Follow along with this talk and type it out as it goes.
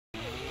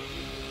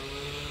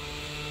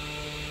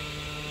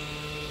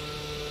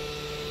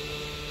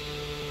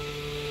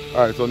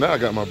All right, so now I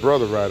got my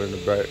brother riding in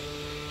the back.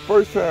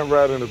 First time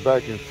riding in the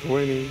back in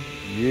 20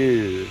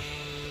 years.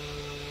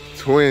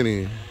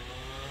 20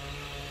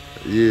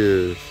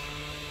 years.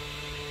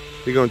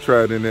 He gonna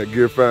try it in that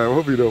gear 5. I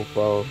hope he don't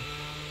fall.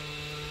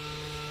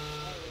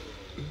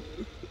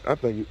 I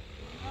think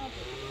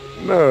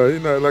no, you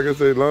know, like I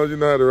said, as long as you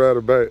know how to ride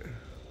a bike.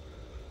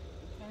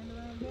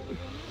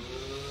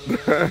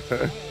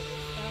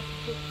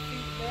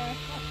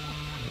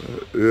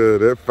 Yeah,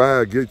 that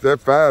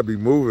 5 be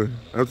moving.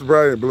 I'm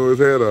surprised it blew his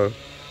head off.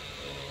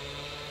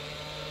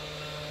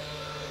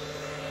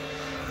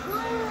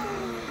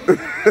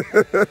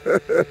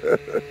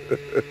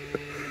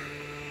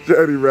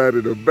 Johnny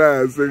riding a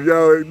bicycle.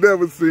 Y'all ain't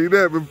never seen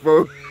that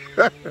before.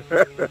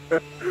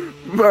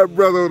 My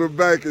brother on the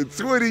bike in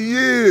 20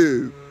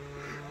 years.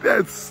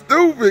 That's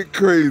stupid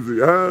crazy,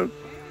 huh?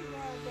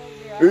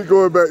 He's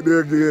going back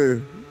there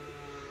again.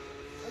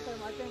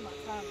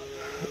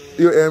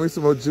 You add me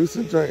some more juice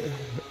and drink?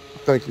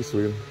 Thank you,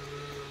 sweetie.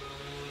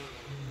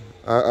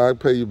 I'll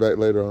pay you back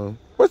later on.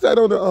 What's that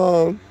on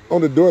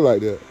the door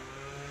like that?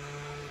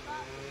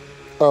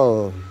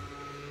 Oh,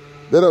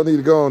 they don't need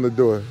to go on the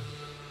door.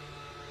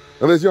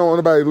 Unless you don't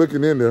want anybody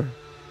looking in there.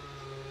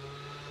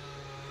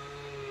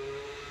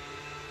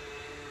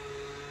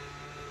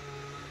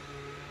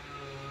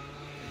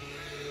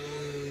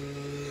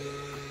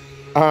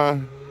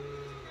 Oh,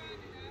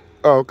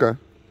 okay.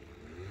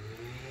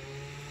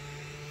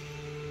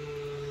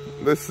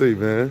 Let's see,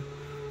 man.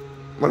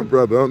 My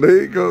brother,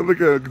 there you go. Look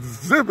at him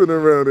zipping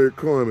around that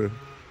corner.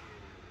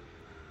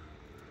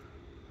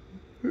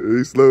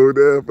 He slowed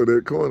down for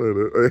that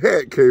corner. A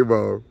hat came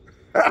off.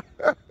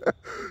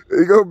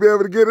 You gonna be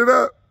able to get it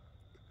up?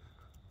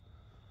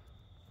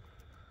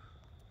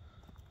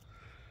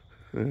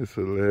 That's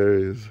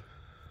hilarious.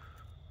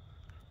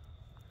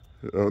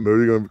 I don't know if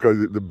you're gonna,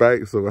 because the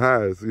back's so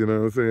high, you know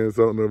what I'm saying?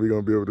 So I don't know if you're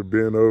gonna be able to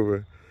bend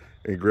over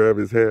and grab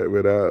his hat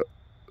without.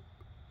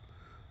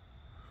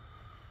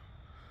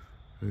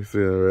 You see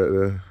him right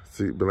there,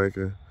 seat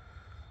blanket.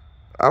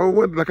 I was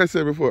wondering, like I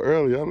said before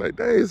earlier, I'm like,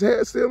 dang, his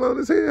hat still on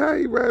his head? How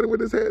he riding with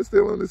his hat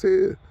still on his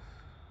head?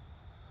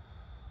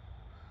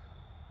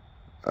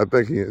 I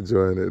think he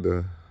enjoying it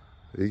though.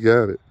 He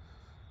got it.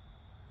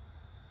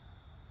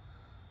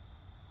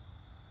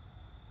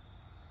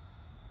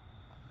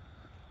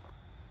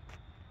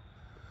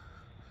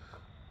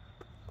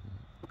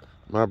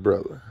 My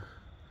brother.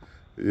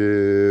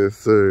 Yes,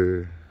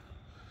 sir.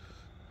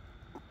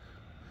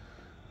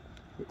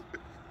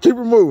 Keep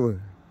it moving.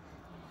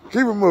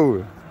 Keep it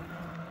moving.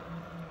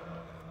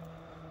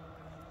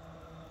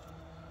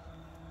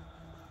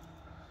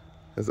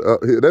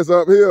 That's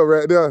uphill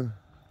right there.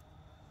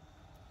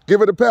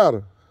 Give it a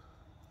paddle.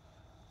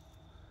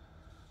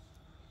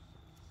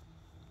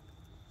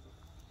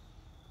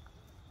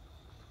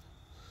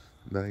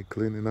 Now he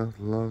cleaning off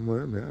the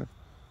lawnmower. Man,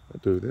 I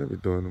do that. Be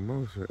doing the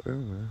most right there,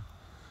 man.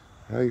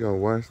 How you gonna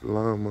wash the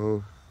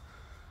lawnmower?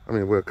 I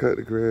mean, well, cut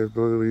the grass,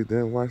 blow the leaves,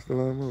 then wash the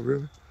lawnmower,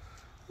 really?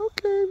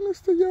 Okay,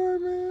 Mr.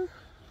 Yard Man.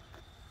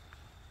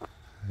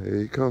 Here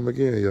you come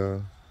again,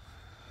 y'all.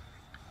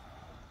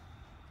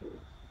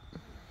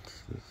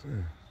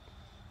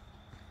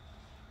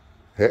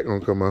 Hat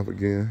gonna come off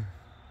again.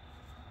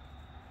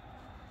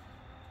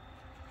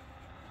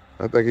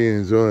 I think he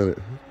enjoying it.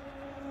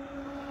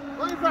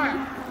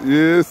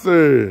 Yes,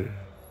 sir.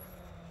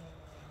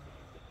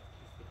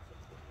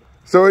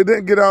 So he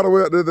didn't get all the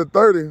way up to the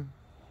 30.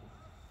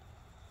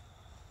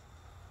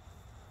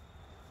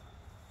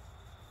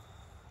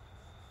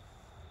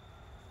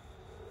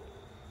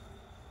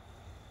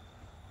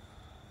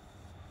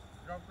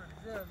 Go pretty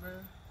good,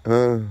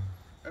 man.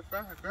 That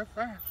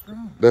 5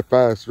 strong. That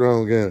 5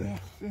 strong, ain't it?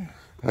 Yeah.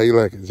 How you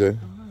like it, Jay?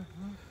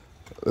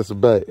 That's a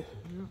bite. Yeah.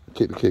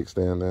 Kick the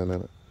kickstand down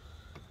in it.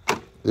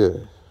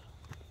 Yeah.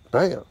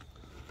 Bam.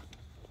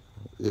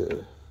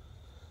 Yeah.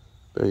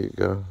 There you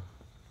go.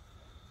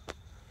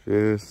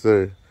 Yes,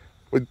 sir.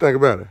 What you think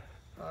about it?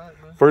 All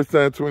right, man. First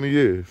time 20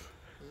 years.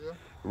 Yeah.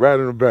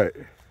 Riding the back.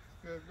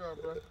 Good go,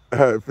 bro.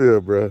 How it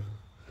feel, bro?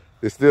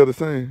 It's still the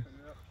same?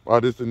 Yeah.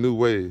 Or this a new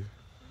wave?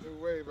 New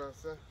wave, I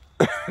say.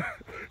 That's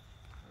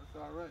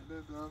all right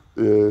there, dog.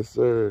 Yes,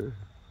 sir.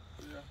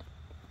 Yeah.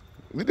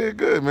 We did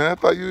good, man. I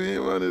thought you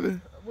ain't wanted to.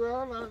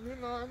 Well, you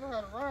know, I know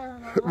how to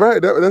ride.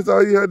 Right, that's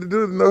all you had to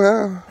do to know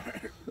how.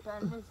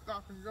 Probably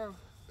stop and go.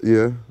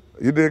 Yeah,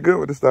 you did good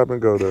with the stop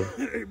and go though.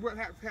 What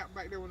happened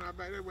back there when I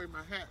back that way?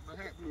 My hat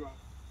blew off.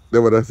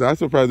 That's what I said. I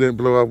surprised it didn't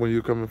blow off when you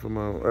were coming from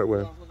that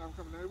way. When I'm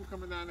coming down, it was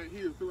coming down that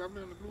hill too. I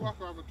mean, it blew off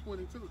when I was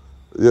 22.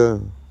 Yeah.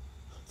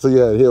 So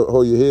yeah,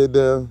 hold your head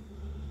down.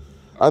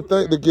 I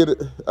think to get it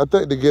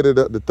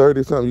up to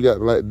 30 something, you got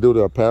to like do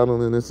the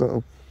paddling or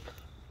something,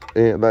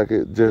 and like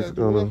it just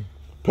gonna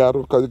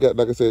paddle because you got,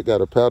 like I said, it got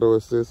a paddle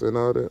assist and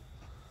all that.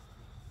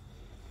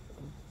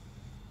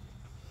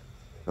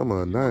 Come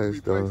on,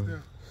 nice though.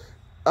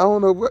 I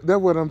don't know that's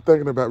what I'm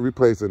thinking about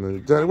replacing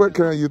it. Johnny, what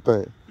kind you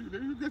think?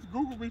 You just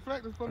Google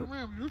reflectors for the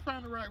rim. You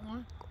find the right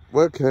one.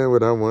 What kind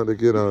would I want to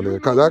get on there?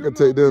 Cause I could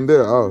take them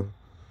there off.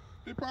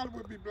 It probably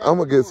would be black. I'm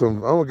gonna get some.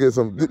 I'm gonna get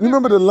some. You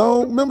remember the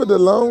long? Remember the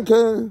long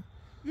can?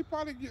 You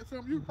probably get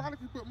some. You probably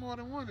can put more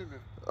than one in there.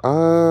 I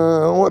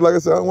don't want, like I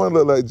said, I don't want to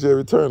look like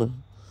Jerry Turner.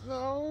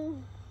 No.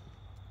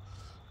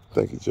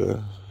 Thank you, Joy.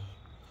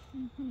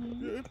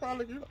 You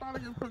probably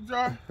can put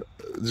Joy.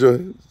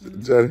 Joy,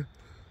 Johnny.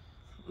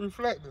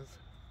 Reflectors.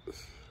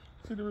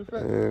 See the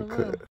reflectors. Okay.